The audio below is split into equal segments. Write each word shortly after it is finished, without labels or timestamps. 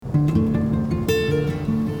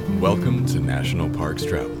Welcome to National Parks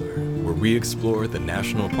Traveler, where we explore the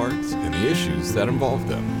national parks and the issues that involve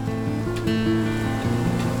them.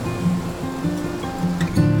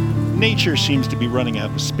 Nature seems to be running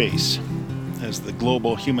out of space. As the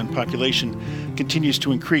global human population continues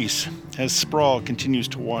to increase, as sprawl continues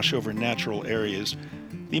to wash over natural areas,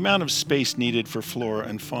 the amount of space needed for flora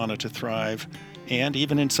and fauna to thrive, and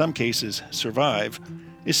even in some cases survive,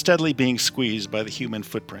 is steadily being squeezed by the human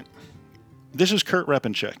footprint. This is Kurt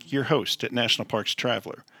Repenchuk, your host at National Parks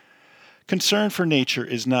Traveler. Concern for nature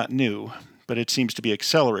is not new, but it seems to be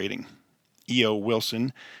accelerating. E.O.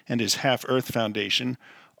 Wilson and his Half Earth Foundation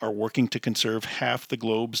are working to conserve half the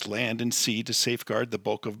globe's land and sea to safeguard the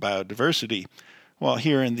bulk of biodiversity, while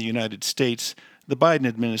here in the United States, the Biden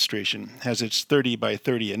administration has its 30 by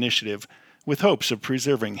 30 initiative with hopes of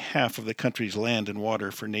preserving half of the country's land and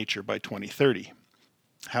water for nature by 2030.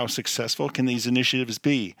 How successful can these initiatives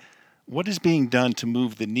be? What is being done to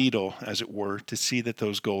move the needle, as it were, to see that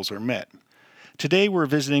those goals are met? Today we're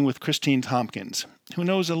visiting with Christine Tompkins, who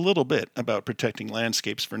knows a little bit about protecting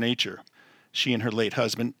landscapes for nature. She and her late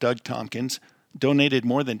husband, Doug Tompkins, donated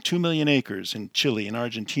more than 2 million acres in Chile and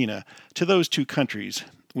Argentina to those two countries,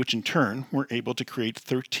 which in turn were able to create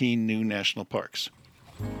 13 new national parks.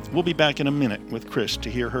 We'll be back in a minute with Chris to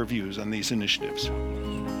hear her views on these initiatives.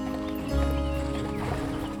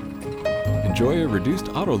 Enjoy a reduced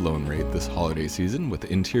auto loan rate this holiday season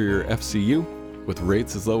with Interior FCU. With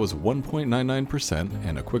rates as low as 1.99%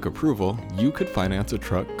 and a quick approval, you could finance a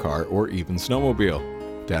truck, car, or even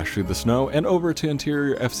snowmobile. Dash through the snow and over to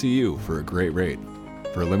Interior FCU for a great rate.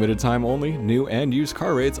 For a limited time only, new and used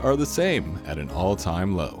car rates are the same at an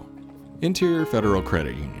all-time low. Interior Federal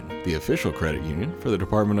Credit Union, the official credit union for the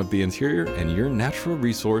Department of the Interior and your natural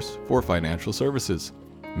resource for financial services.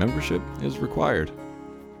 Membership is required.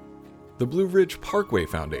 The Blue Ridge Parkway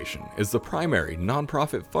Foundation is the primary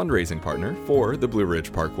nonprofit fundraising partner for the Blue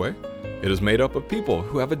Ridge Parkway. It is made up of people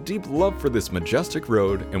who have a deep love for this majestic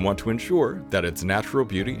road and want to ensure that its natural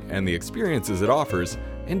beauty and the experiences it offers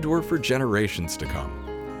endure for generations to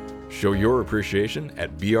come. Show your appreciation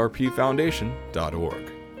at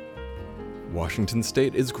brpfoundation.org. Washington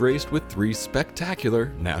State is graced with 3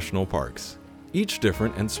 spectacular national parks, each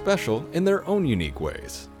different and special in their own unique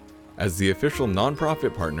ways. As the official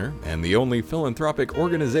nonprofit partner and the only philanthropic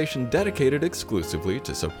organization dedicated exclusively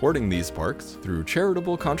to supporting these parks through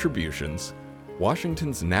charitable contributions,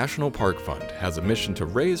 Washington's National Park Fund has a mission to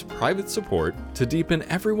raise private support to deepen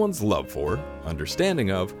everyone's love for, understanding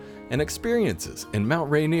of, and experiences in Mount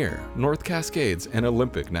Rainier, North Cascades, and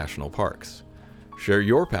Olympic National Parks. Share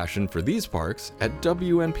your passion for these parks at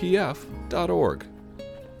WNPF.org.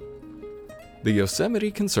 The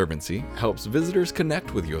Yosemite Conservancy helps visitors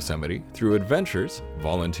connect with Yosemite through adventures,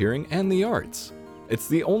 volunteering, and the arts. It's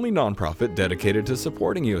the only nonprofit dedicated to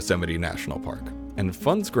supporting Yosemite National Park and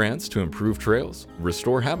funds grants to improve trails,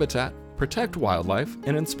 restore habitat, protect wildlife,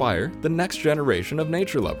 and inspire the next generation of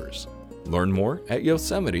nature lovers. Learn more at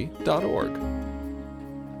yosemite.org.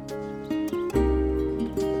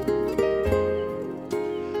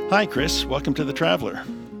 Hi, Chris. Welcome to The Traveler.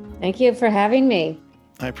 Thank you for having me.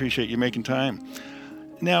 I appreciate you making time.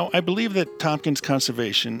 Now, I believe that Tompkins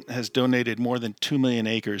Conservation has donated more than 2 million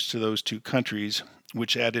acres to those two countries,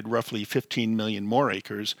 which added roughly 15 million more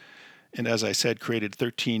acres, and as I said, created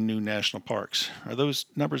 13 new national parks. Are those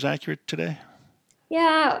numbers accurate today?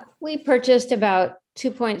 Yeah, we purchased about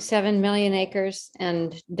 2.7 million acres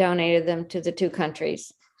and donated them to the two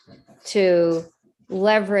countries to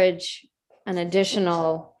leverage an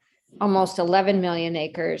additional almost 11 million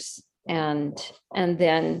acres and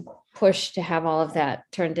then push to have all of that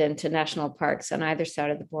turned into national parks on either side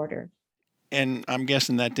of the border. And I'm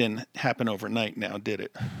guessing that didn't happen overnight now, did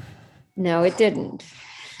it? No, it didn't.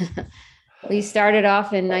 We started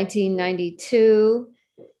off in 1992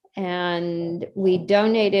 and we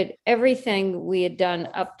donated everything we had done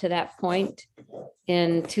up to that point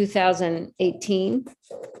in 2018.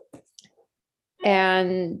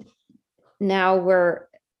 And now we're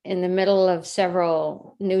in the middle of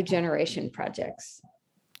several new generation projects.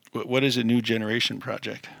 What is a new generation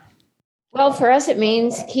project? Well, for us, it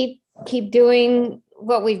means keep doing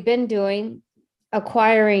what we've been doing,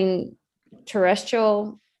 acquiring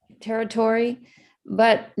terrestrial territory,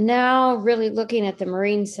 but now really looking at the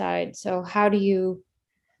marine side. So how do you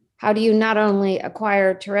not only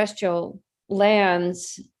acquire terrestrial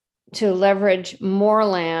lands to leverage more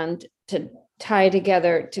land to tie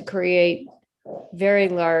together to create very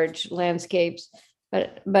large landscapes,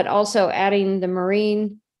 but also adding the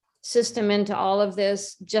marine system into all of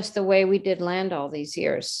this, just the way we did land all these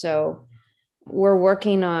years. So we're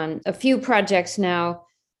working on a few projects now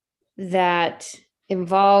that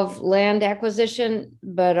involve land acquisition,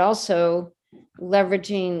 but also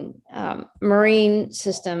leveraging marine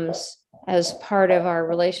systems as part of our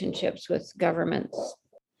relationships with governments.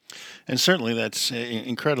 And certainly that's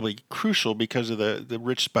incredibly crucial because of the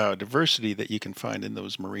rich biodiversity that you can find in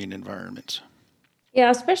those marine environments. Yeah,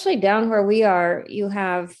 especially down where we are, you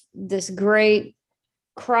have this great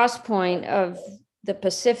cross point of the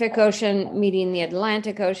Pacific Ocean meeting the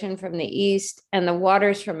Atlantic Ocean from the east and the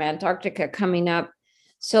waters from Antarctica coming up.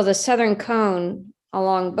 So the southern cone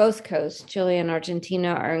along both coasts, Chile and Argentina,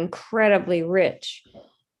 are incredibly rich.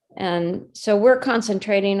 And so we're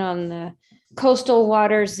concentrating on the coastal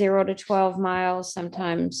waters, 0 to 12 miles,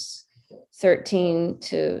 sometimes 13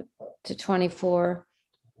 to 24.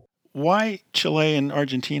 Why Chile and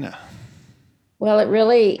Argentina? Well, it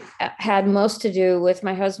really had most to do with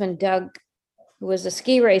my husband, Doug, who was a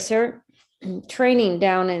ski racer training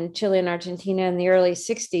down in Chile and Argentina in the early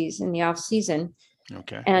 60s in the off season.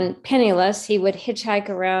 Okay. And penniless, he would hitchhike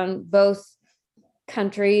around both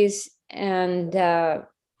countries, and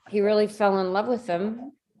he really fell in love with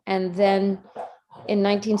them. And then in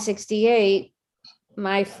 1968,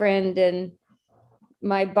 my friend and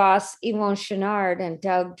my boss, Yvon Chouinard, and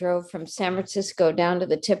Doug drove from San Francisco down to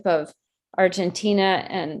the tip of Argentina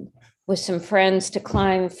and with some friends to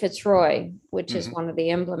climb Fitzroy, which is one of the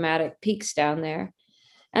emblematic peaks down there.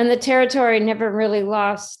 And the territory never really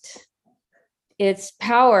lost its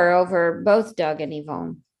power over both Doug and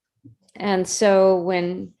Yvon. And so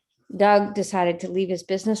when Doug decided to leave his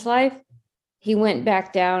business life, he went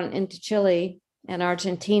back down into Chile and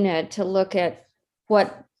Argentina to look at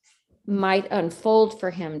what might unfold for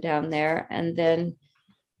him down there. And then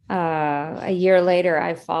a year later,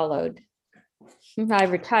 I followed. I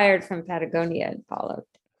retired from Patagonia and followed.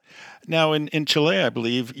 Now, in Chile, I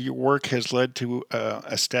believe your work has led to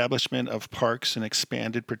establishment of parks and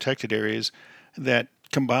expanded protected areas that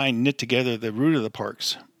knit together the route of the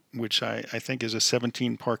parks, which I think is a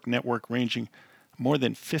 17-park network ranging more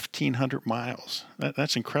than 1,500 miles.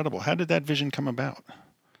 That's incredible. How did that vision come about?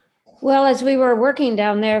 Well, as we were working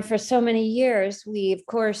down there for so many years, we, of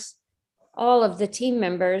course, all of the team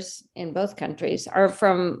members in both countries are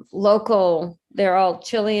from local, they're all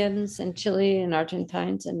Chileans in Chile and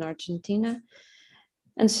Argentines in Argentina.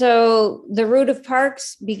 And so the route of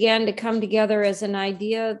parks began to come together as an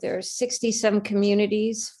idea. There are 60-some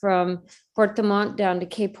communities from Puerto Montt down to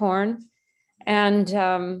Cape Horn. And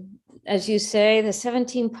as you say, the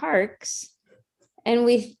 17 parks. And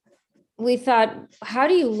we thought, how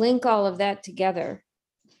do you link all of that together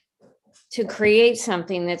to create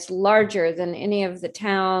something that's larger than any of the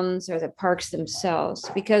towns or the parks themselves?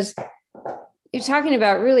 Because you're talking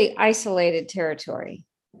about really isolated territory.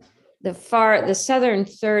 The southern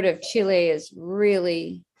third of Chile is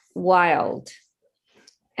really wild,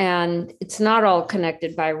 and it's not all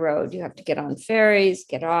connected by road. You have to get on ferries,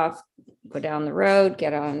 get off, go down the road,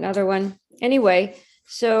 get on another one. Anyway,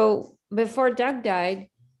 so before Doug died,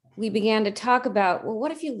 we began to talk about, well,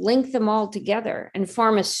 what if you link them all together and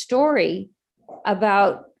form a story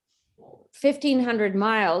about 1,500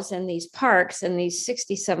 miles in these parks and these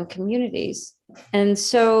 60-some communities? And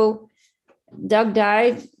so Doug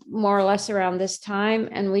died more or less around this time,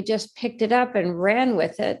 and we just picked it up and ran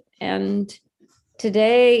with it. And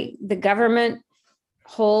today, the government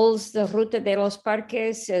holds the Ruta de los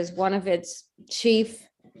Parques as one of its chief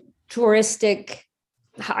touristic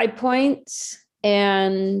high points.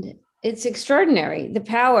 And it's extraordinary, the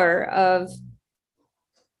power of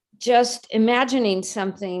just imagining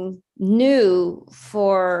something new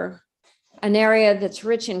for an area that's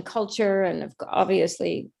rich in culture and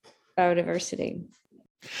obviously biodiversity.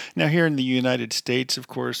 Now, here in the United States, of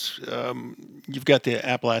course, you've got the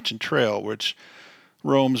Appalachian Trail, which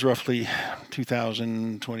roams roughly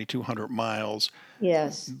 2,200 miles.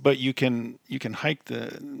 Yes. But you can hike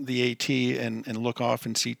the AT and look off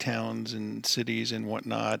and see towns and cities and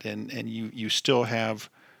whatnot, and you still have,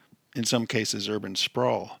 in some cases, urban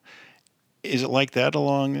sprawl. Is it like that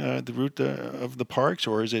along the route of the parks,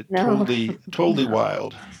 or is it totally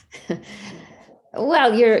wild?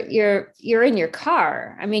 Well, you're in your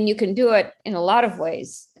car. I mean, you can do it in a lot of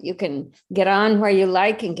ways. You can get on where you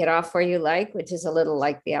like and get off where you like, which is a little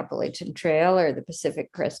like the Appalachian Trail or the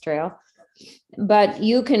Pacific Crest Trail. But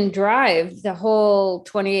you can drive the whole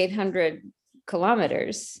 2,800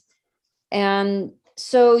 kilometers. And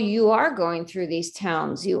so you are going through these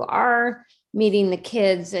towns. You are meeting the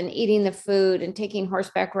kids and eating the food and taking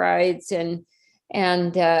horseback rides and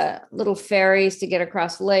little ferries to get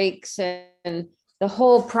across lakes. And the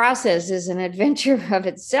whole process is an adventure of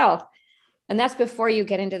itself. And that's before you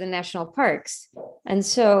get into the national parks. And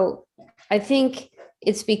so I think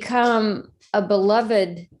it's become a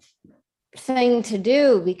beloved thing to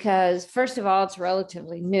do because, first of all, it's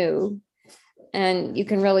relatively new and you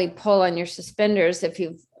can really pull on your suspenders if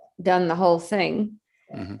you've done the whole thing.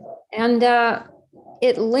 Mhm. And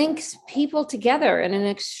it links people together in an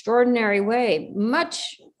extraordinary way,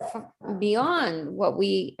 much beyond what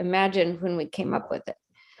we imagined when we came up with it.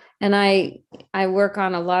 And I work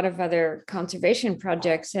on a lot of other conservation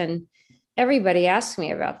projects, and everybody asks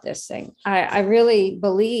me about this thing. I really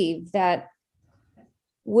believe that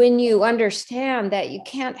when you understand that you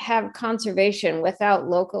can't have conservation without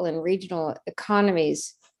local and regional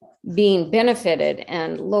economies being benefited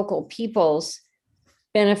and local peoples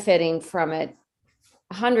benefiting from it,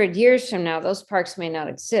 100 years from now, those parks may not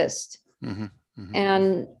exist. Mhm. Mhm.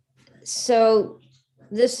 And so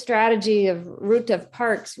this strategy of route of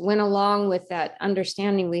parks went along with that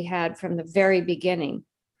understanding we had from the very beginning,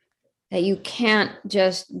 that you can't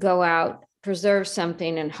just go out, preserve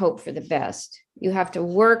something and hope for the best. You have to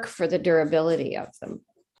work for the durability of them.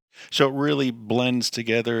 So it really blends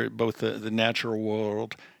together both the natural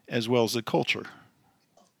world as well as the culture.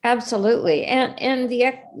 Absolutely. And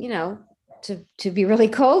the, to be really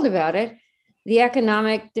cold about it, the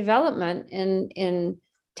economic development in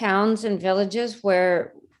towns and villages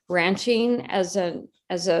where ranching as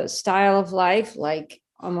a style of life, like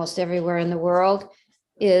almost everywhere in the world,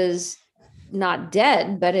 is not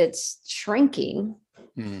dead, but it's shrinking.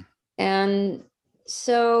 Mm. And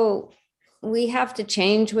so we have to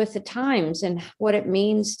change with the times and what it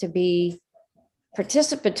means to be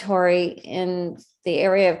participatory in the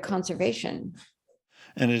area of conservation.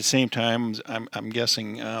 And at the same time, I'm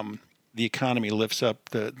guessing the economy lifts up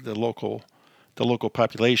the local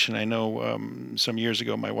population. I know some years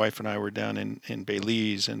ago, my wife and I were down in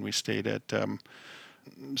Belize, and we stayed at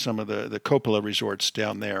some of the Coppola resorts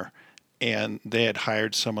down there, and they had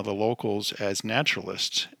hired some of the locals as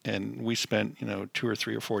naturalists, and we spent 2 or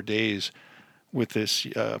 3 or 4 days with this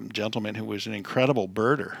gentleman who was an incredible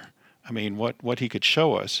birder. I mean, what he could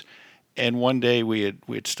show us. And one day we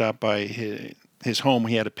had stopped by his home.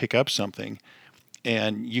 He had to pick up something,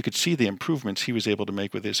 and you could see the improvements he was able to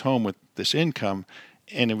make with his home with this income,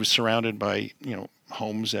 and it was surrounded by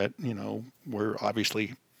homes that were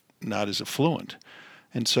obviously not as affluent.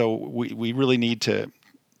 And so we really need to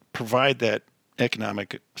provide that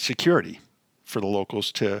economic security for the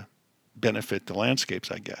locals to benefit the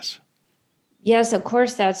landscapes, I guess. Yes, of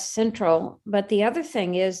course, that's central. But the other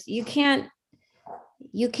thing is you can't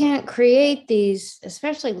create these,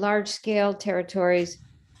 especially large scale territories,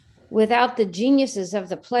 without the geniuses of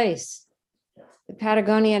the place. The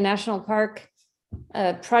Patagonia National Park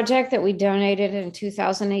project that we donated in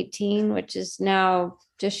 2018, which is now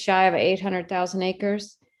just shy of 800,000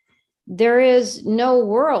 acres. There is no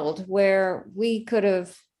world where we could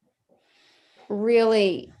have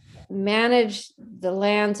really managed the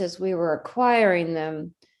lands as we were acquiring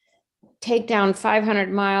them, take down 500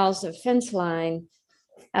 miles of fence line,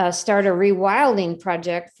 start a rewilding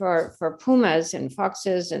project for pumas and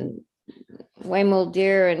foxes and Waymold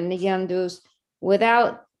deer and nyandus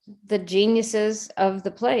without the geniuses of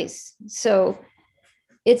the place. So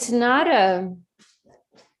it's not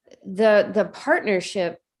the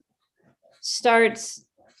partnership starts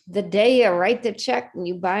the day you write the check and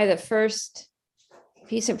you buy the first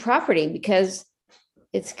piece of property, because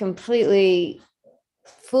it's completely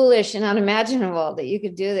foolish and unimaginable that you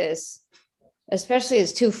could do this, especially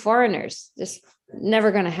as two foreigners. Just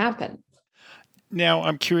never going to happen. Now,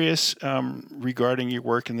 I'm curious regarding your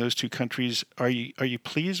work in those two countries. Are you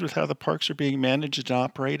pleased with how the parks are being managed and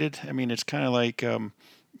operated? I mean, it's kind of like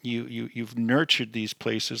you've nurtured these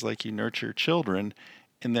places like you nurture children,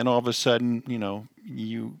 and then all of a sudden,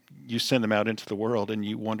 you send them out into the world, and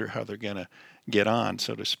you wonder how they're going to get on,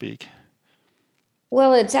 so to speak.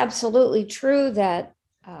 Well, it's absolutely true that,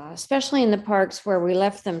 especially in the parks where we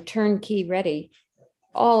left them turnkey ready,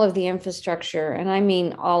 all of the infrastructure, and I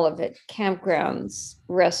mean all of it, campgrounds,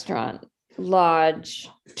 restaurant, lodge,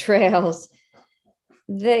 trails,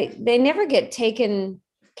 they never get taken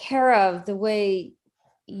care of the way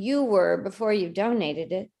you were before you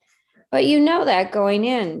donated it. But that going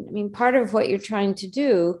in. I mean, part of what you're trying to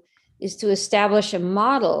do is to establish a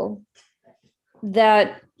model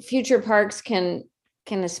that future parks can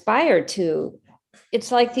aspire to.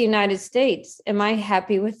 It's like the United States. Am I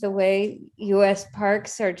happy with the way US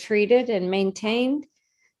parks are treated and maintained?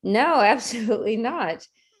 No, absolutely not.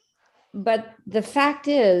 But the fact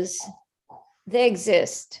is, they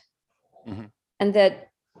exist. Mm-hmm. And that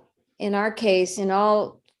in our case, in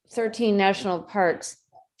all 13 national parks,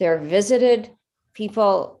 they're visited.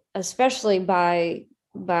 People, especially by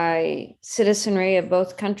citizenry of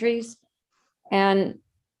both countries. And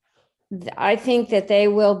I think that they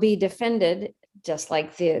will be defended just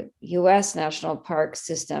like the US national park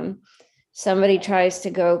system. Somebody tries to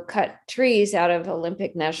go cut trees out of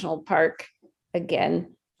Olympic National Park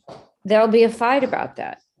again, there'll be a fight about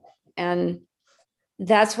that. And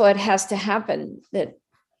that's what has to happen, that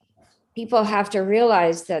people have to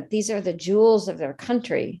realize that these are the jewels of their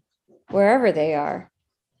country, wherever they are.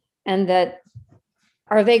 And that,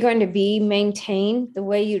 are they going to be maintained the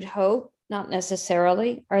way you'd hope? Not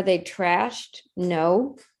necessarily. Are they trashed?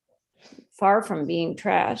 No, far from being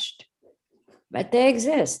trashed, but they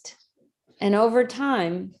exist. And over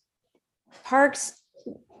time, parks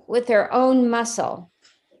with their own muscle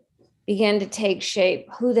begin to take shape,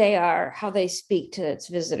 who they are, how they speak to its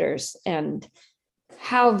visitors, and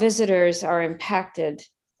how visitors are impacted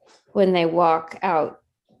when they walk out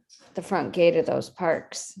the front gate of those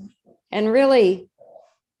parks. And really,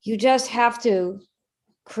 you just have to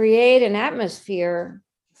create an atmosphere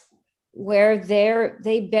where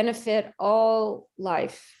they benefit all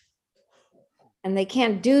life. And they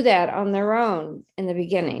can't do that on their own in the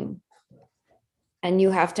beginning. And you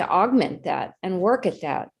have to augment that and work at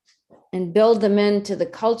that and build them into the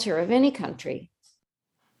culture of any country.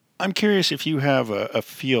 I'm curious if you have a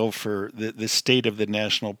feel for the state of the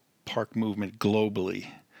national park movement globally.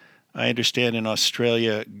 I understand in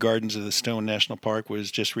Australia, Gardens of the Stone National Park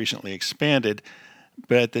was just recently expanded,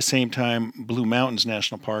 but at the same time, Blue Mountains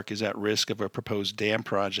National Park is at risk of a proposed dam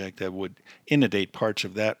project that would inundate parts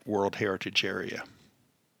of that World Heritage area.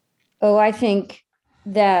 Oh, I think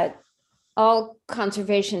that all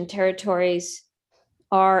conservation territories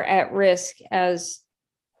are at risk, as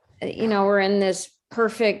you know, we're in this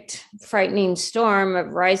perfect, frightening storm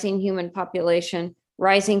of rising human population,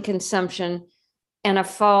 rising consumption, and a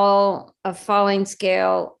falling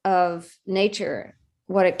scale of nature,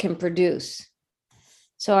 what it can produce.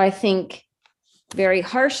 So I think very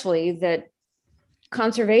harshly that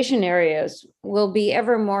conservation areas will be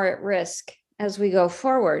ever more at risk as we go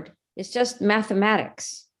forward. It's just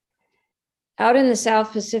mathematics. Out in the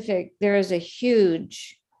South Pacific, there is a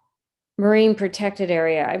huge marine protected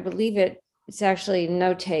area. I believe it's actually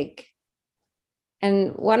no-take.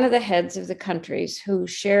 And one of the heads of the countries who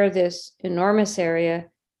share this enormous area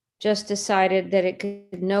just decided that it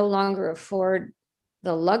could no longer afford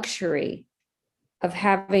the luxury of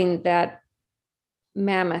having that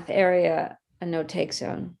mammoth area a no-take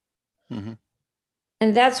zone. Mm-hmm.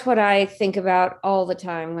 And that's what I think about all the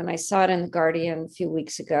time. When I saw it in The Guardian a few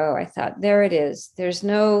weeks ago, I thought, there it is. There's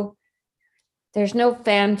no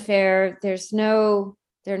fanfare. There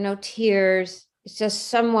are no tears. It's just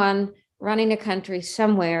someone running a country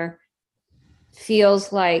somewhere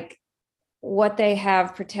feels like what they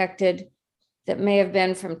have protected that may have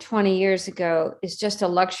been from 20 years ago is just a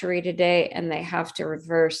luxury today, and they have to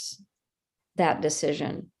reverse that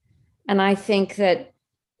decision. And I think that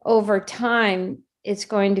over time, it's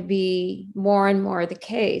going to be more and more the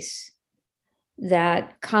case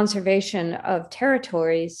that conservation of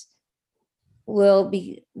territories will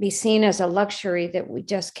be seen as a luxury that we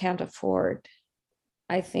just can't afford.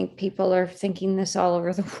 I think people are thinking this all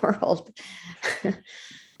over the world.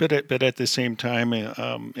 But at the same time,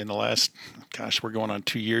 in the last, we're going on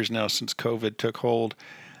 2 years now since COVID took hold,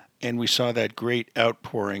 and we saw that great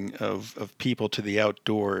outpouring of people to the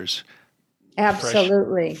outdoors.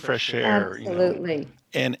 Absolutely. Fresh air. Absolutely.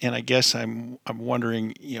 And I guess I'm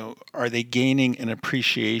wondering, are they gaining an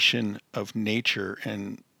appreciation of nature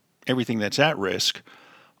and everything that's at risk,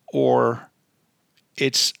 or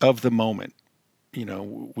it's of the moment?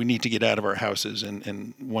 We need to get out of our houses,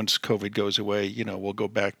 and once COVID goes away, we'll go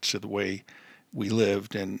back to the way we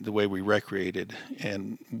lived and the way we recreated,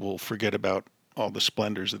 and we'll forget about all the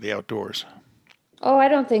splendors of the outdoors. Oh, I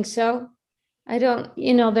don't think so.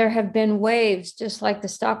 There have been waves, just like the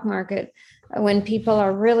stock market, when people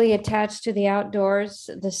are really attached to the outdoors.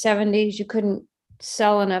 The 70s, you couldn't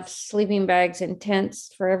sell enough sleeping bags and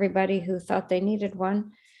tents for everybody who thought they needed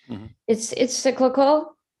one. Mm-hmm. It's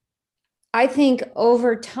cyclical. I think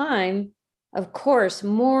over time, of course,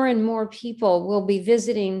 more and more people will be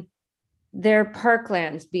visiting their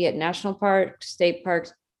parklands, be it national parks, state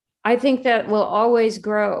parks. I think that will always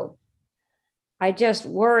grow. I just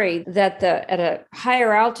worry that at a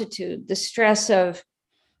higher altitude, the stress of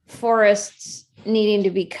forests needing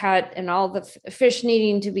to be cut and all the fish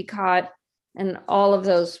needing to be caught and all of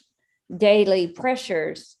those daily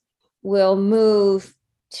pressures will move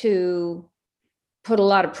to put a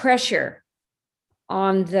lot of pressure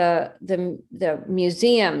on the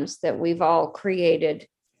museums that we've all created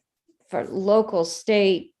for local,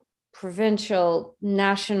 state, provincial,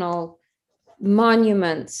 national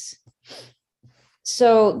monuments.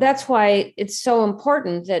 So that's why it's so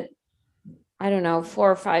important that I don't know,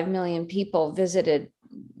 4 or 5 million people visited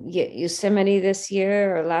Yosemite this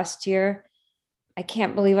year or last year. I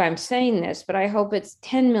can't believe I'm saying this, but I hope it's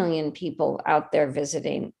 10 million people out there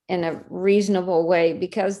visiting in a reasonable way,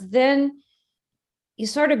 because then you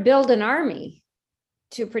sort of build an army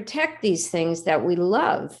to protect these things that we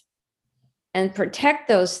love and protect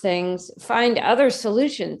those things, find other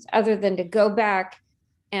solutions other than to go back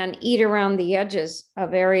and eat around the edges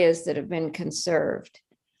of areas that have been conserved.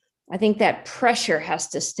 I think that pressure has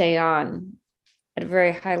to stay on at a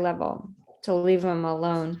very high level to leave them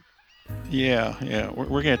alone. Yeah.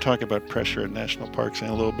 We're going to talk about pressure in national parks in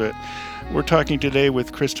a little bit. We're talking today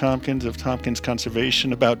with Chris Tompkins of Tompkins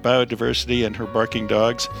Conservation about biodiversity and her barking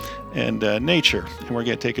dogs and nature. And we're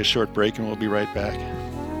going to take a short break and we'll be right back.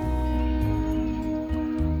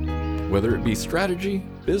 Whether it be strategy,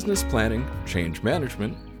 business planning, change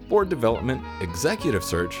management, board development, executive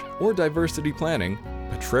search, or diversity planning,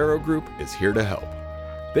 Potrero Group is here to help.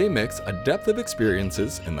 They mix a depth of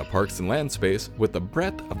experiences in the parks and land space with a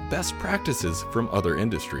breadth of best practices from other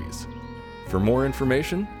industries. For more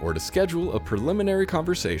information or to schedule a preliminary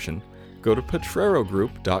conversation, go to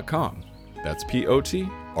potrerogroup.com. That's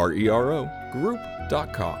Potrero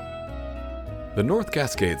group.com. The North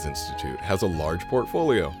Cascades Institute has a large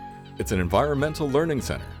portfolio. It's an environmental learning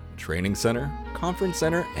center, training center, conference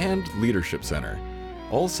center, and leadership center,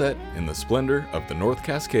 all set in the splendor of the North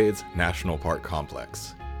Cascades National Park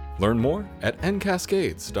Complex. Learn more at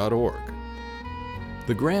ncascades.org.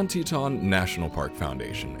 The Grand Teton National Park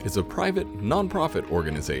Foundation is a private, nonprofit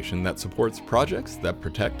organization that supports projects that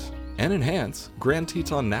protect and enhance Grand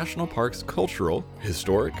Teton National Park's cultural,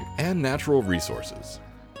 historic, and natural resources.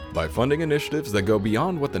 By funding initiatives that go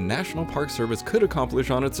beyond what the National Park Service could accomplish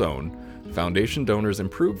on its own, Foundation donors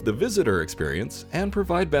improve the visitor experience and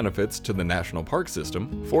provide benefits to the National Park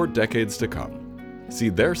System for decades to come. See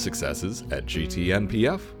their successes at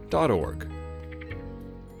gtnpf.org.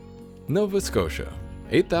 Nova Scotia,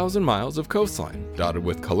 8,000 miles of coastline dotted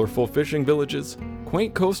with colorful fishing villages,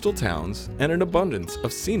 quaint coastal towns, and an abundance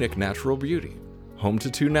of scenic natural beauty. Home to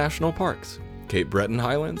 2 national parks, Cape Breton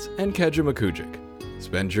Highlands and Kejimkujik.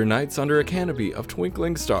 Spend your nights under a canopy of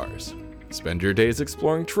twinkling stars. Spend your days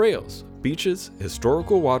exploring trails, beaches,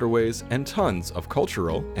 historical waterways, and tons of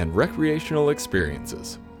cultural and recreational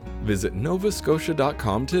experiences. Visit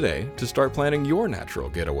novascotia.com today to start planning your natural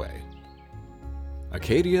getaway.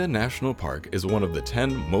 Acadia National Park is one of the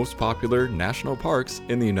 10 most popular national parks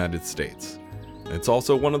in the United States. It's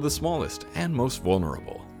also one of the smallest and most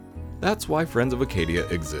vulnerable. That's why Friends of Acadia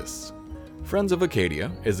exists. Friends of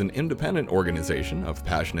Acadia is an independent organization of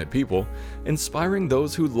passionate people inspiring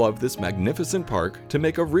those who love this magnificent park to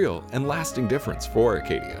make a real and lasting difference for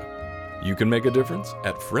Acadia. You can make a difference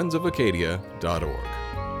at friendsofacadia.org.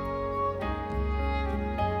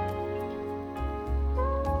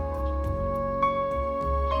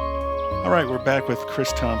 All right, we're back with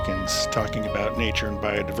Chris Tompkins talking about nature and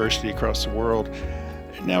biodiversity across the world.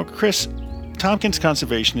 Now, Chris, Tompkins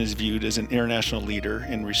Conservation is viewed as an international leader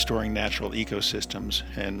in restoring natural ecosystems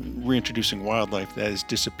and reintroducing wildlife that has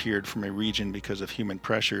disappeared from a region because of human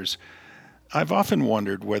pressures. I've often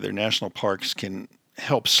wondered whether national parks can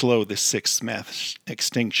help slow the sixth mass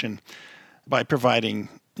extinction by providing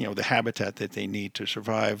the habitat that they need to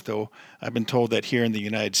survive, though I've been told that here in the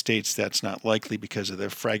United States that's not likely because of the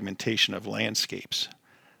fragmentation of landscapes.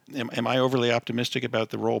 Am I overly optimistic about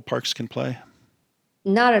the role parks can play?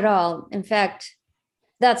 Not at all. In fact,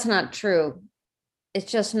 that's not true.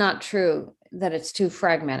 It's just not true that it's too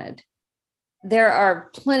fragmented. There are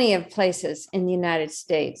plenty of places in the United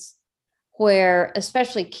States where,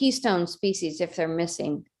 especially keystone species, if they're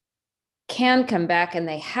missing, can come back, and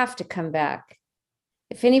they have to come back.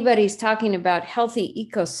 If anybody's talking about healthy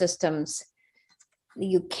ecosystems,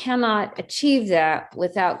 you cannot achieve that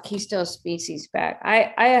without keystone species back.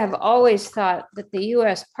 I have always thought that the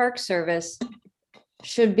U.S. Park Service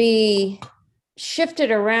should be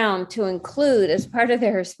shifted around to include, as part of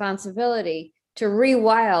their responsibility, to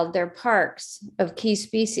rewild their parks of key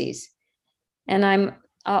species. And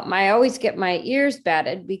I always get my ears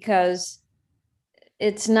batted because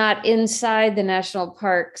it's not inside the national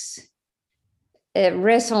parks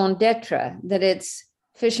raison d'etre, that it's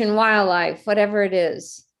fish and wildlife, whatever it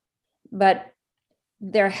is. But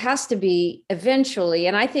there has to be eventually,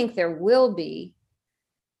 and I think there will be,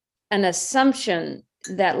 an assumption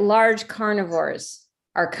that large carnivores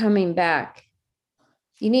are coming back.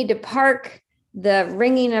 You need to park the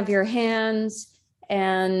wringing of your hands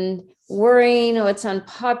and worrying, oh, it's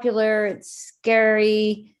unpopular, it's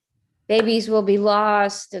scary, babies will be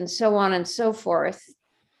lost, and so on and so forth,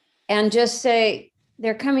 and just say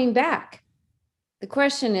they're coming back. The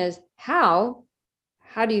question is, how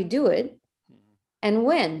do you do it, and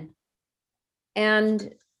when?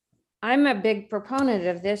 And I'm a big proponent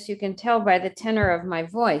of this. You can tell by the tenor of my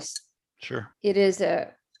voice. Sure. It is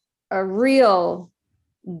a real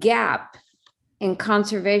gap in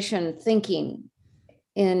conservation thinking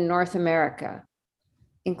in North America,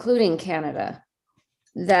 including Canada,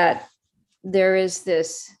 that there is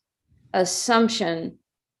this assumption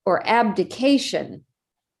or abdication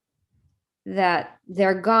that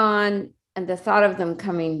they're gone and the thought of them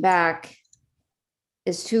coming back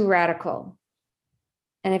is too radical.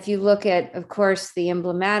 And if you look at, of course, the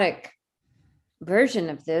emblematic version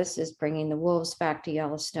of this is bringing the wolves back to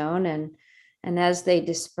Yellowstone, and as they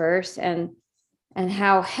disperse, and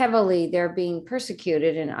how heavily they're being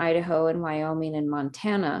persecuted in Idaho and Wyoming and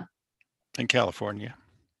Montana. And California.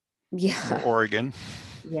 Yeah. Or Oregon.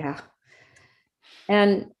 Yeah.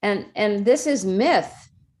 And this is myth.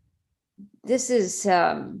 This is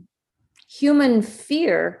human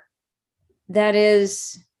fear that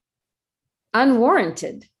is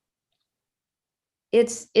unwarranted.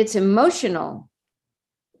 It's emotional.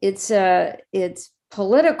 It's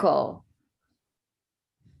political.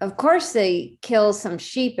 Of course, they kill some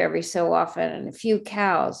sheep every so often and a few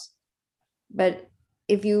cows. But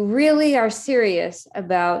if you really are serious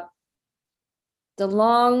about the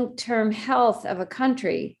long-term health of a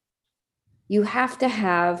country, you have to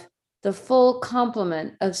have the full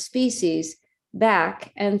complement of species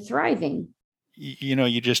back and thriving. You know,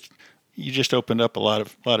 you just opened up a lot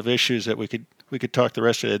of issues that we could talk the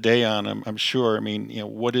rest of the day on. I'm sure. I mean, you know,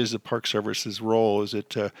 what is the Park Service's role? Is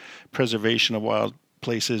it preservation of wild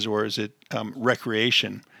places, or is it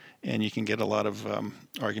recreation? And you can get a lot of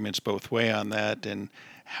arguments both way on that, and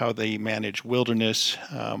how they manage wilderness.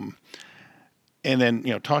 And then,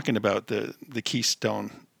 you know, talking about the keystone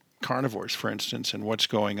carnivores, for instance, and what's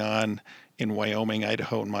going on in Wyoming,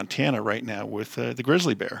 Idaho, and Montana right now with the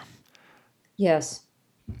grizzly bear. Yes.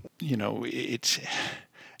 You know,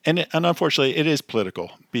 and unfortunately it is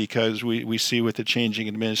political, because we see with the changing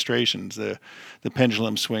administrations, the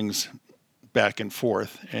pendulum swings back and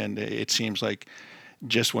forth, and it seems like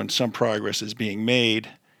just when some progress is being made,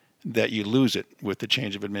 that you lose it with the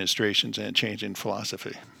change of administrations and change in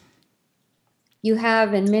philosophy. You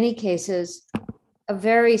have, in many cases, a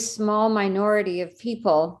very small minority of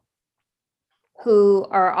people who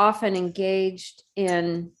are often engaged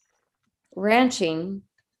in ranching,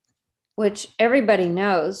 which everybody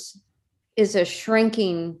knows is a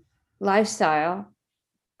shrinking lifestyle.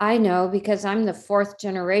 I know because I'm the fourth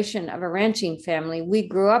generation of a ranching family. We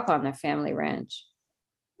grew up on a family ranch.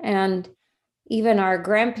 And even our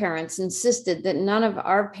grandparents insisted that none of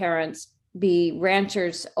our parents be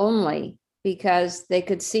ranchers only, because they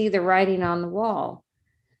could see the writing on the wall.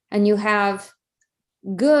 And you have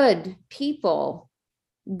good people,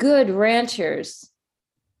 good ranchers,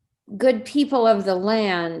 good people of the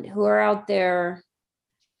land who are out there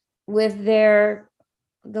with the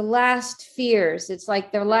last fears. It's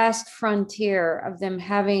like their last frontier of them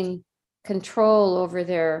having control over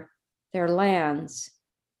their lands.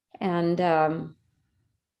 And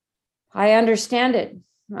I understand it.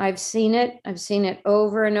 I've seen it. I've seen it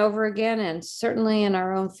over and over again, and certainly in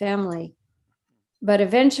our own family. But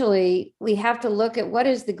eventually, we have to look at what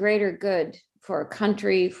is the greater good for a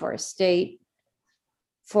country, for a state,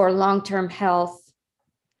 for long-term health,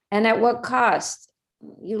 and at what cost.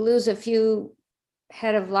 You lose a few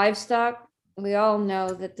head of livestock. We all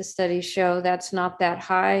know that the studies show that's not that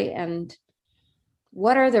high. And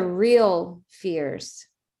what are the real fears?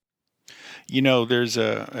 You know, there's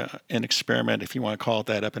an experiment, if you want to call it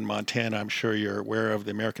that, up in Montana. I'm sure you're aware of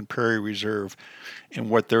the American Prairie Reserve and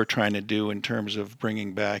what they're trying to do in terms of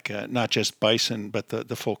bringing back not just bison, but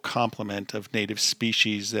the full complement of native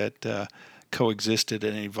species that coexisted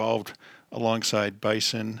and evolved alongside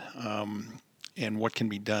bison, and what can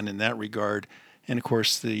be done in that regard. And of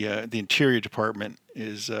course, the Interior Department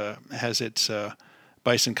has its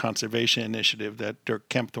Bison Conservation Initiative that Dirk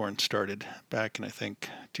Kempthorne started back in, I think,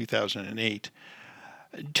 2008.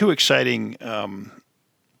 Two exciting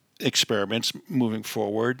experiments moving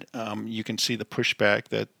forward. You can see the pushback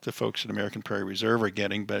that the folks at American Prairie Reserve are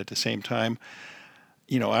getting, but at the same time,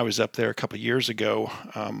 you know, I was up there a couple of years ago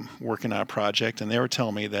working on a project, and they were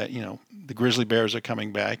telling me that, you know, the grizzly bears are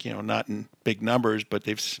coming back, you know, not in big numbers, but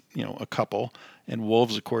they've, you know, a couple, and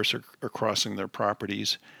wolves, of course, are crossing their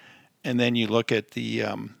properties. And then you look at the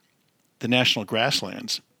national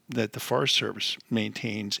grasslands that the Forest Service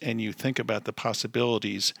maintains, and you think about the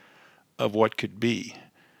possibilities of what could be.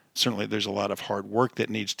 Certainly there's a lot of hard work that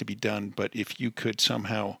needs to be done, but if you could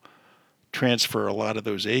somehow transfer a lot of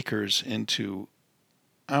those acres into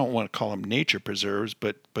I don't want to call them nature preserves,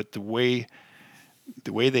 but the way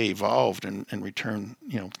they evolved and return,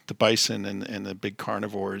 the bison and the big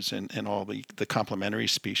carnivores and all the complementary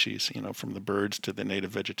species, from the birds to the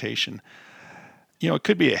native vegetation, it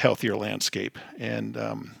could be a healthier landscape. And,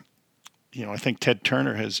 I think Ted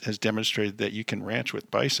Turner has demonstrated that you can ranch with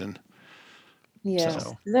bison. Yes,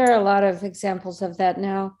 So, there are a lot of examples of that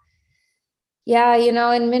now. Yeah,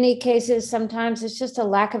 in many cases, sometimes it's just a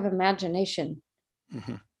lack of imagination.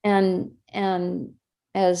 mm-hmm. And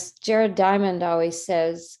as Jared Diamond always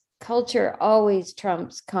says, culture always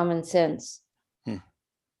trumps common sense.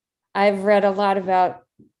 I've read a lot about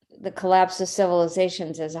the collapse of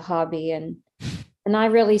civilizations as a hobby, and I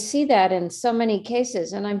really see that in so many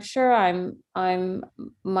cases. And I'm sure I'm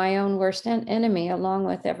my own worst enemy along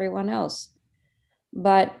with everyone else.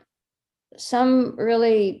 But some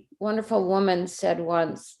really wonderful woman said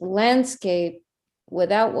once, landscape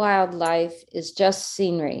without wildlife is just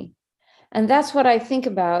scenery. And that's what I think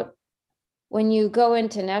about when you go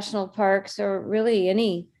into national parks or really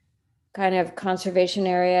any kind of conservation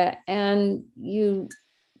area, and you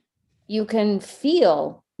can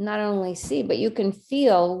feel, not only see, but you can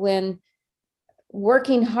feel when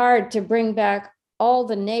working hard to bring back all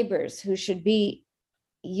the neighbors who should be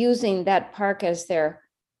using that park as their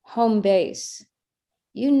home base.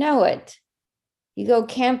 It. You go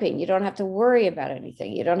camping, you don't have to worry about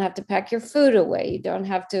anything. You don't have to pack your food away. You don't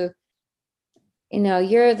have to,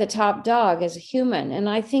 you're the top dog as a human. And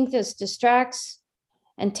I think this distracts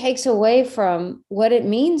and takes away from what it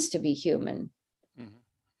means to be human.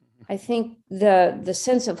 Mm-hmm. I think the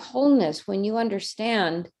sense of wholeness, when you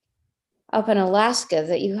understand up in Alaska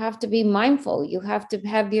that you have to be mindful, you have to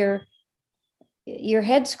have your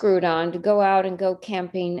head screwed on to go out and go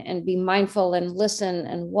camping and be mindful and listen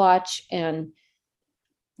and watch and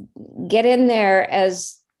get in there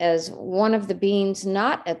as one of the beings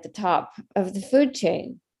not at the top of the food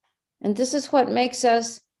chain. And this is what makes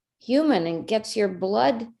us human and gets your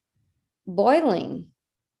blood boiling.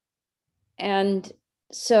 And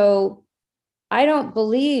so I don't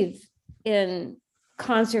believe in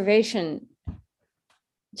conservation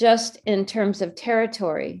just in terms of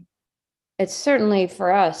territory. It's certainly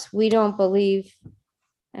for us. We don't believe,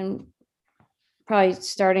 and probably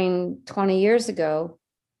starting 20 years ago,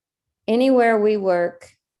 anywhere we work,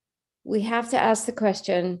 we have to ask the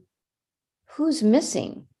question, who's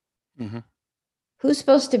missing? Mm-hmm. Who's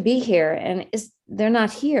supposed to be here and they're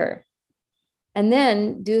not here? And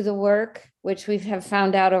then do the work, which we have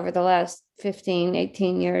found out over the last 15,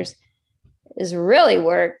 18 years is really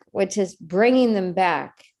work, which is bringing them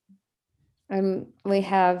back.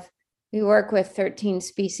 We work with 13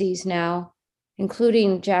 species now,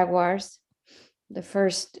 including jaguars, the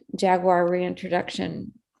first jaguar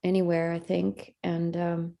reintroduction anywhere, I think.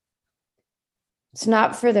 And it's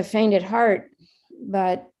not for the faint at heart,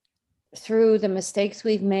 but through the mistakes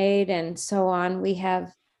we've made and so on, we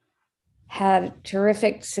have had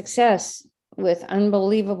terrific success with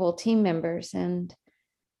unbelievable team members, and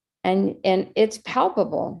it's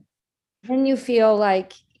palpable. Then you feel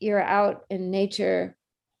like you're out in nature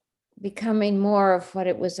becoming more of what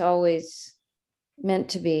it was always meant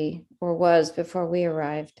to be or was before we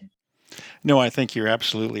arrived. No, I think you're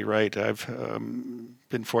absolutely right. I've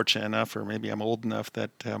been fortunate enough, or maybe I'm old enough,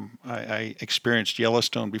 that I experienced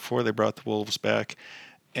Yellowstone before they brought the wolves back,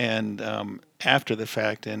 and after the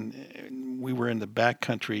fact. And we were in the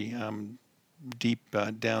backcountry, deep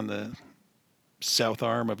down the south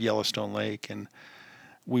arm of Yellowstone Lake, and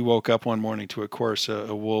we woke up one morning to a chorus of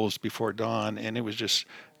wolves before dawn, and it was just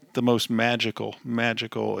the most magical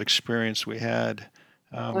experience we had.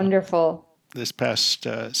 Wonderful. This past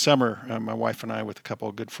summer, my wife and I, with a couple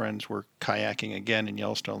of good friends, were kayaking again in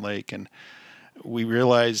Yellowstone Lake, and we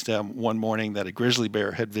realized one morning that a grizzly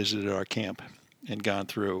bear had visited our camp and gone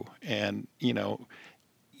through. And,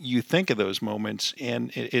 you think of those moments,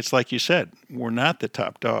 and it's like you said, we're not the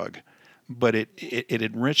top dog, but it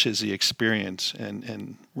enriches the experience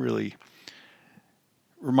and really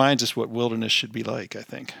reminds us what wilderness should be like, I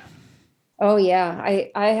think. Oh, yeah,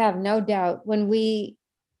 I have no doubt. When we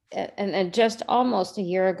and just almost a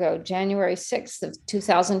year ago, January 6th of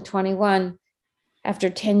 2021, after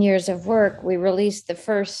 10 years of work, we released the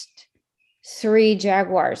first 3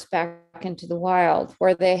 jaguars back into the wild,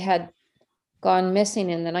 where they had gone missing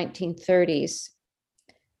in the 1930s,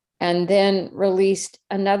 and then released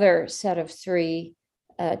another set of 3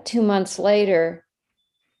 2 months later.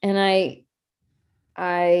 And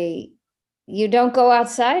you don't go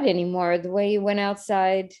outside anymore the way you went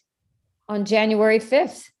outside on January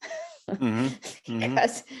 5th. Mm-hmm. Mm-hmm.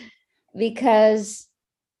 because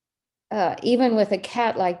even with a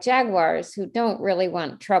cat like jaguars who don't really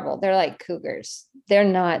want trouble. They're like cougars. They're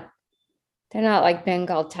not like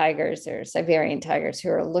Bengal tigers or Siberian tigers who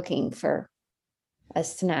are looking for a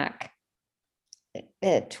snack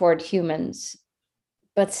toward humans.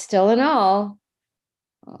 But still in all,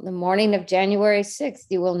 the morning of January 6th,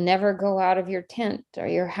 you will never go out of your tent or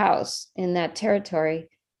your house in that territory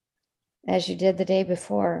as you did the day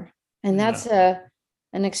before. And that's an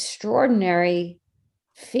extraordinary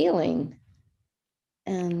feeling.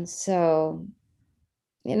 And so,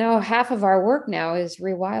 half of our work now is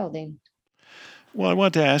rewilding. Well, I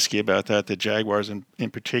want to ask you about that, the jaguars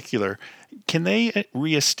in particular. Can they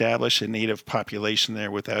reestablish a native population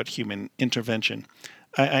there without human intervention?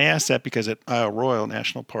 I ask that because at Isle Royale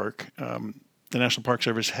National Park, the National Park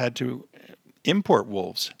Service had to import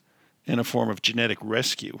wolves in a form of genetic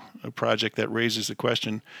rescue, a project that raises the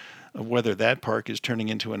question of whether that park is turning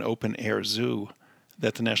into an open-air zoo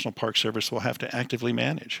that the National Park Service will have to actively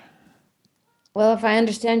manage. Well, if I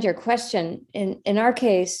understand your question, in our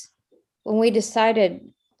case, when we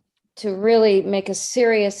decided to really make a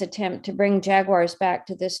serious attempt to bring jaguars back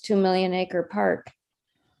to this 2 million acre park,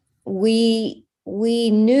 we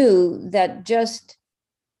knew that just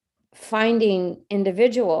finding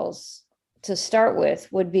individuals to start with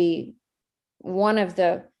would be one of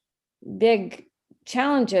the big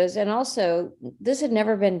challenges. And also, this had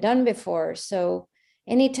never been done before. So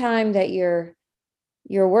anytime that you're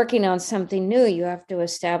working on something new, you have to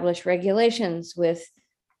establish regulations with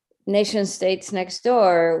nation states next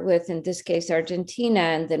door, with, in this case, Argentina,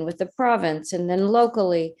 and then with the province, and then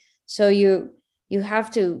locally. So you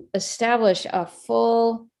have to establish a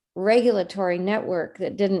full regulatory network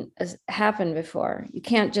that didn't happen before. You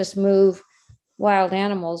can't just move wild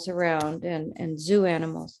animals around and zoo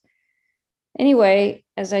animals. Anyway,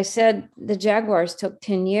 as I said, the jaguars took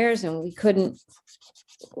 10 years and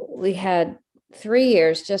we had 3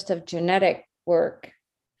 years just of genetic work.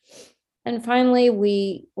 And finally,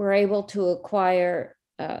 we were able to acquire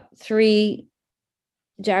 3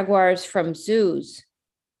 jaguars from zoos.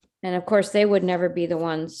 And of course, they would never be the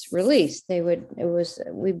ones released.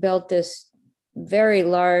 We built this very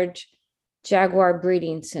large jaguar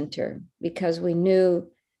breeding center because we knew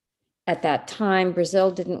at that time Brazil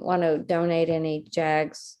didn't want to donate any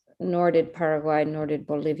jags, nor did Paraguay, nor did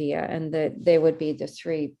Bolivia, and they would be the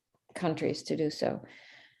 3 countries to do so.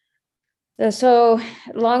 So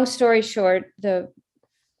long story short,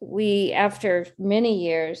 after many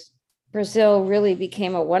years, Brazil really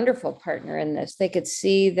became a wonderful partner in this. They could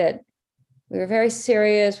see that we were very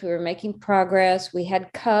serious. We were making progress. We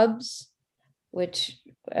had cubs, which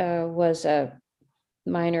was a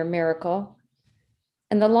minor miracle.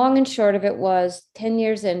 And the long and short of it was 10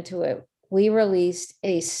 years into it, we released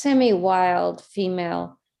a semi-wild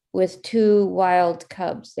female with 2 wild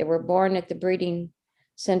cubs. They were born at the breeding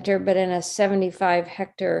center, but in a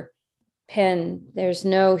 75-hectare pen. There's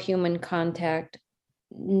no human contact,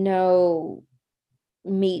 no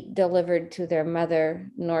meat delivered to their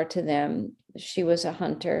mother, nor to them. She was a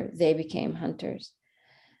hunter. They became hunters.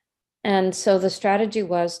 And so the strategy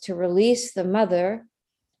was to release the mother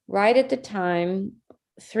right at the time,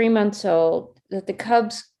 3 months old, that the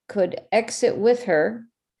cubs could exit with her,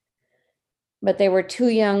 but they were too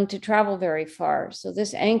young to travel very far. So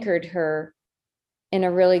this anchored her in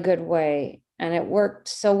a really good way. And it worked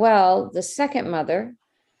so well. The second mother,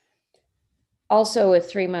 also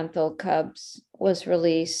with 3-month-old cubs, was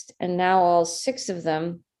released. And now all 6 of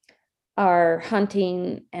them are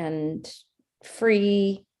hunting and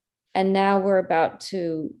free. And now we're about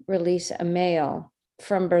to release a male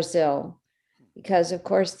from Brazil, because of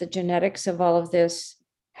course the genetics of all of this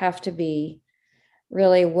have to be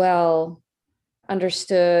really well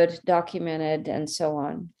understood, documented, and so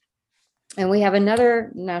on. And we have another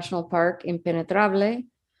national park, Impenetrable,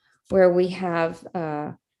 where we have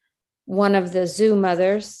one of the zoo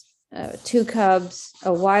mothers, 2 cubs,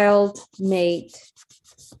 a wild mate,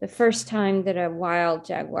 the first time that a wild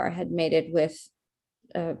jaguar had mated with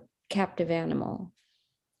a captive animal,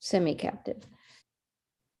 semi-captive.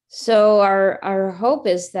 So our hope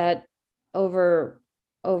is that over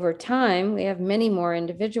time, we have many more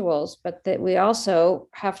individuals, but that we also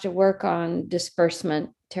have to work on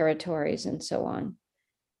disbursement territories and so on.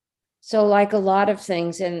 So like a lot of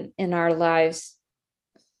things in our lives,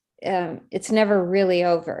 it's never really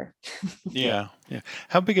over. Yeah.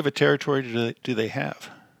 How big of a territory do they have?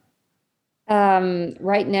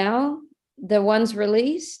 Right now, the ones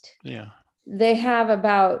released, they have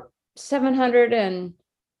about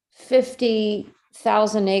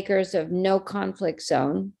 750,000 acres of no conflict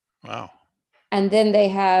zone. Wow. And then they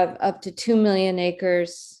have up to 2 million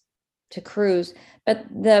acres to cruise. But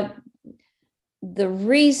the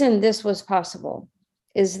reason this was possible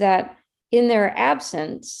is that in their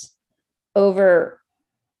absence over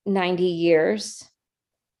 90 years,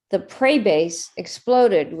 the prey base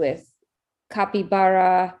exploded with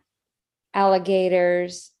capybara,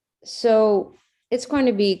 alligators. So it's going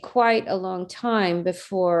to be quite a long time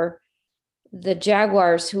before the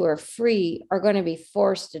jaguars who are free are going to be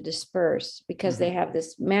forced to disperse, because they have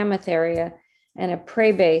this mammoth area and a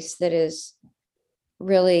prey base that is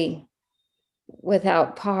really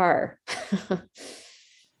without par.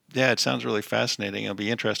 Yeah, it sounds really fascinating. It'll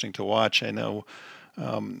be interesting to watch. I know,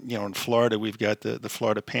 in Florida, we've got the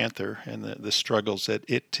Florida panther and the struggles that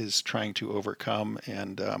it is trying to overcome.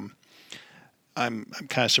 And I'm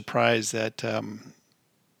kind of surprised that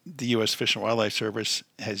the U.S. Fish and Wildlife Service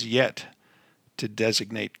has yet to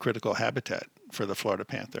designate critical habitat for the Florida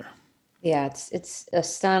panther. Yeah, it's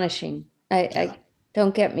astonishing. I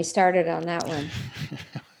don't get me started on that one,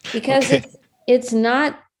 because Okay. it's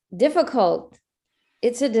not difficult.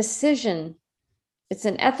 It's a decision. It's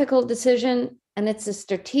an ethical decision, and it's a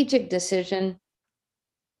strategic decision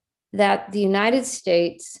that the United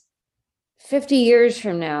States 50 years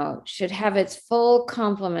from now should have its full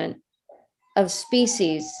complement of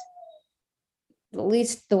species, at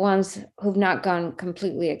least the ones who've not gone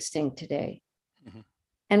completely extinct today. Mhm.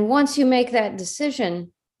 And once you make that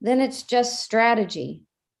decision, then it's just strategy.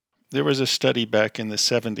 There was a study back in the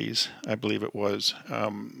 70s, I believe it was.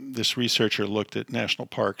 This researcher looked at national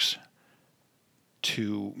parks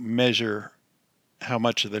to measure how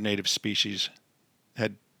much of the native species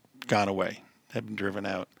had gone away, had been driven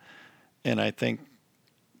out. And I think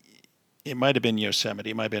it might have been Yosemite,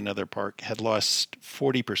 it might have been another park, had lost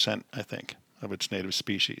 40%, I think, of its native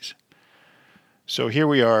species. So here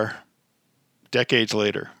we are, decades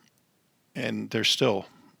later, and there's still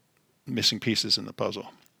missing pieces in the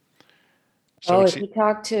puzzle. So If you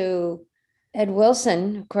talk to Ed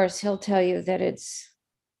Wilson, of course, he'll tell you that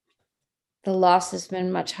the loss has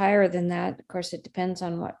been much higher than that. Of course, it depends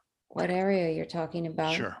on what area you're talking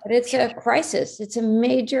about. Sure, But it's a crisis. It's a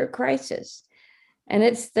major crisis. And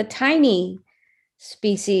it's the tiny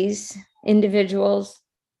species, individuals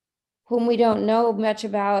whom we don't know much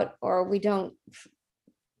about, or we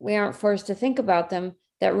aren't forced to think about them,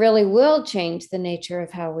 that really will change the nature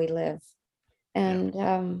of how we live.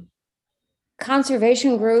 And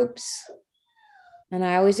conservation groups, and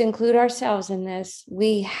I always include ourselves in this,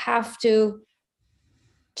 we have to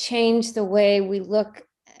change the way we look.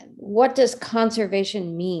 What does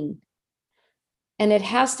conservation mean? And it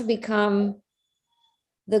has to become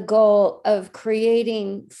the goal of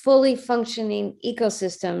creating fully functioning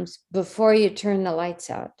ecosystems before you turn the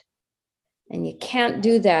lights out. And you can't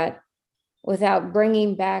do that without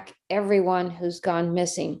bringing back everyone who's gone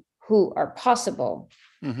missing, who are possible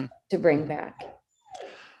to bring back.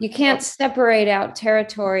 You can't separate out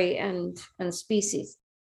territory and species.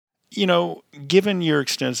 Given your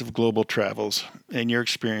extensive global travels and your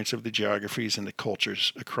experience of the geographies and the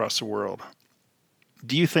cultures across the world,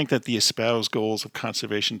 do you think that the espoused goals of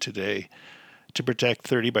conservation today to protect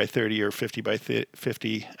 30 by 30 or 50 by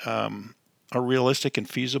 50 are realistic and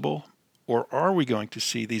feasible? Or are we going to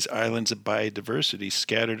see these islands of biodiversity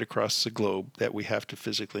scattered across the globe that we have to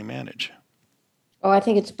physically manage? Oh, I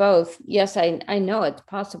think it's both. Yes, I know it's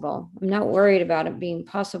possible. I'm not worried about it being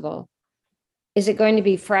possible. Is it going to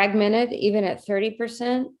be fragmented even at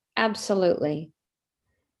 30%? Absolutely.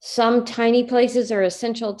 Some tiny places are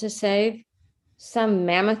essential to save. Some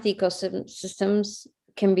mammoth ecosystems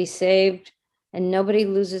can be saved, and nobody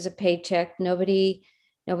loses a paycheck. Nobody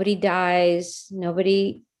dies.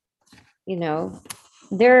 Nobody,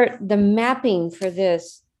 the mapping for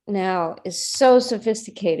this now is so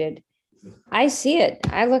sophisticated. I see it.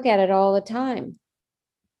 I look at it all the time.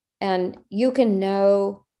 And you can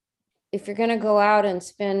know if you're going to go out and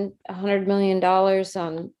spend $100 million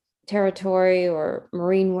on territory or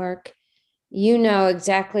marine work,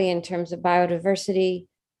 exactly in terms of biodiversity,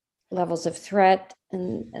 levels of threat,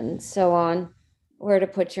 and so on, where to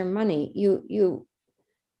put your money.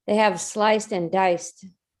 They have sliced and diced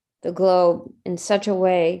the globe in such a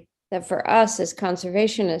way that for us as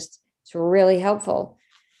conservationists, it's really helpful,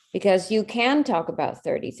 because you can talk about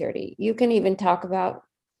 30-30. You can even talk about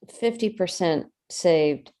 50%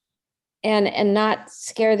 saved and not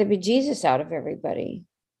scare the bejesus out of everybody.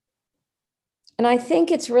 And I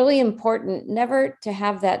think it's really important never to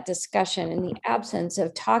have that discussion in the absence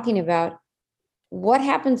of talking about what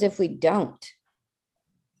happens if we don't.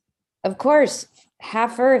 Of course,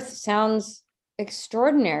 half Earth sounds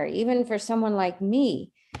extraordinary, even for someone like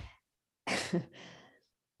me.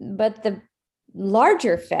 But the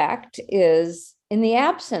larger fact is, in the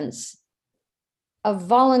absence of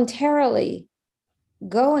voluntarily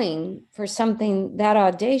going for something that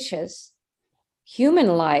audacious,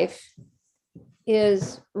 human life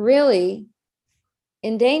is really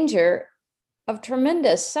in danger of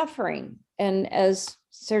tremendous suffering. And as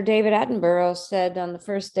Sir David Attenborough said on the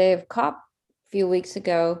first day of COP a few weeks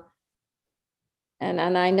ago,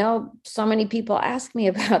 and I know so many people ask me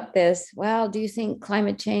about this, well, do you think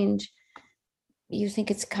climate change, you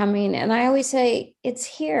think it's coming? And I always say, it's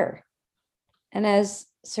here. And as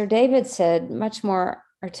Sir David said much more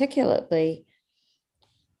articulately,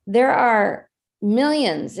 there are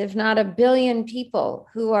millions, if not a billion people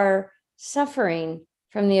who are suffering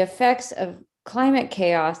from the effects of climate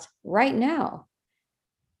chaos right now.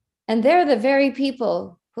 And they're the very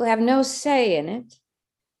people who have no say in it.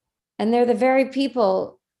 And they're the very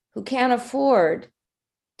people who can't afford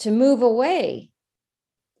to move away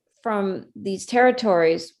from these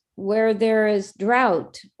territories where there is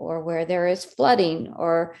drought or where there is flooding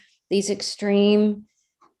or these extreme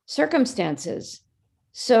circumstances.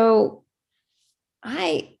 So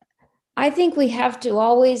I think we have to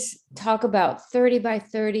always talk about 30 by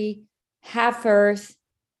 30, half Earth,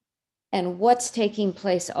 and what's taking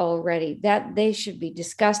place already. That they should be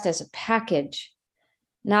discussed as a package,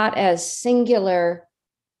 not as singular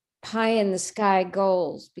pie in the sky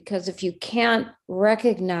goals. Because if you can't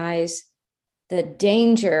recognize the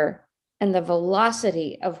danger and the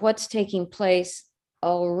velocity of what's taking place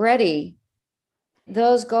already,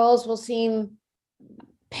 those goals will seem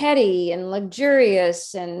petty and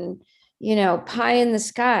luxurious and, pie in the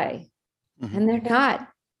sky. Mm-hmm. And they're not.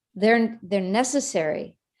 They're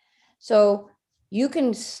necessary. So you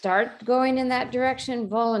can start going in that direction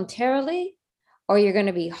voluntarily, or you're going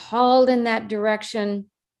to be hauled in that direction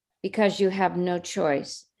because you have no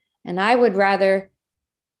choice. And I would rather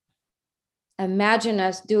imagine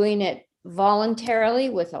us doing it voluntarily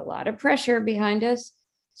with a lot of pressure behind us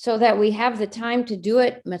so that we have the time to do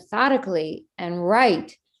it methodically and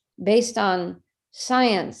right, based on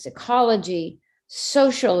science, ecology,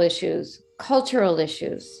 social issues, cultural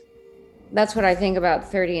issues. That's what I think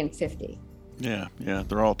about 30 and 50. Yeah,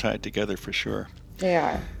 they're all tied together for sure. They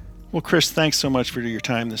are. Well, Chris, thanks so much for your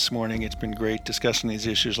time this morning. It's been great discussing these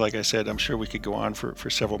issues. Like I said, I'm sure we could go on for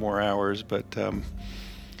several more hours, but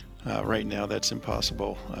right now that's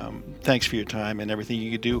impossible. Thanks for your time and everything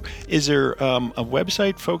you do. Is there a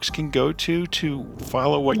website folks can go to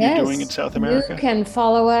follow what you're doing in South America? You can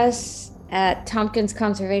follow us at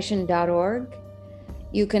tompkinsconservation.org.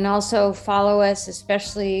 You can also follow us,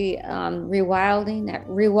 especially on rewilding, at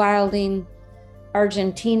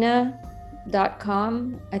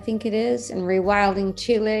rewildingargentina.com, I think it is, and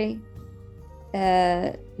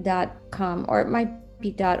rewildingchile.com, or it might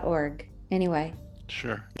be .org. Anyway.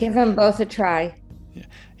 Sure. Give them both a try. Yeah.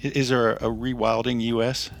 Is there a Rewilding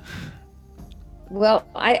US? Well,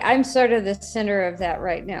 I'm sort of the center of that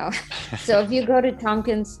right now. So if you go to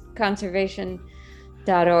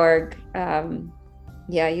tompkinsconservation.org,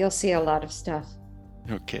 you'll see a lot of stuff.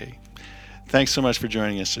 Okay. Thanks so much for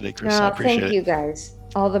joining us today, Chris. I appreciate it. Thank you, guys.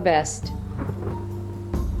 All the best.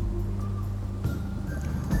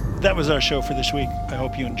 That was our show for this week. I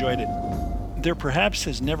hope you enjoyed it. There perhaps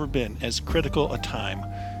has never been as critical a time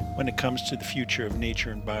when it comes to the future of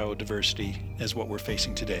nature and biodiversity as what we're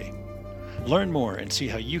facing today. Learn more and see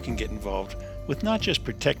how you can get involved with not just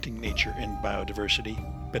protecting nature and biodiversity,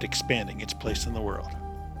 but expanding its place in the world.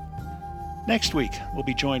 Next week, we'll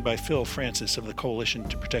be joined by Phil Francis of the Coalition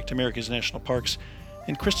to Protect America's National Parks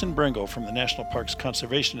and Kristen Brengel from the National Parks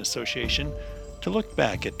Conservation Association to look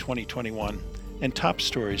back at 2021 and top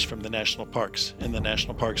stories from the national parks and the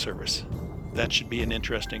National Park Service. That should be an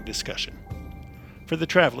interesting discussion. For The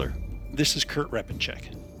Traveler, this is Kurt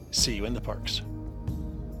Repenchek. See you in the parks.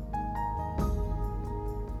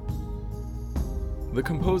 The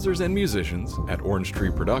composers and musicians at Orange Tree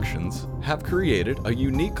Productions have created a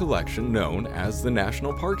unique collection known as the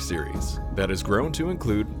National Park Series that has grown to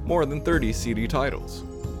include more than 30 CD titles.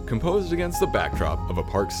 Composed against the backdrop of a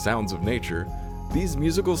park's sounds of nature, these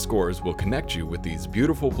musical scores will connect you with these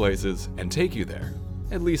beautiful places and take you there,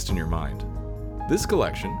 at least in your mind. This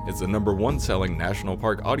collection is the #1 selling National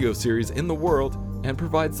Park audio series in the world and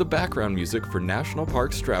provides the background music for National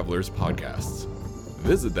Parks Travelers podcasts.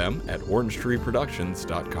 Visit them at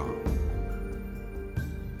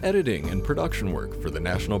orangetreeproductions.com. Editing and production work for the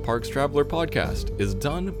National Parks Traveler podcast is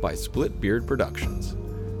done by Splitbeard Productions.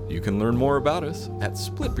 You can learn more about us at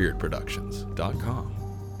splitbeardproductions.com.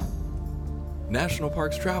 National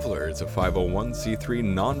Parks Traveler is a 501c3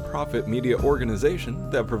 nonprofit media organization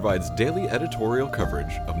that provides daily editorial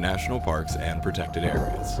coverage of national parks and protected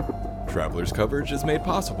areas. Traveler's coverage is made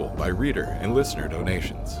possible by reader and listener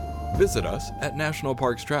donations. Visit us at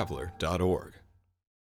nationalparkstraveler.org.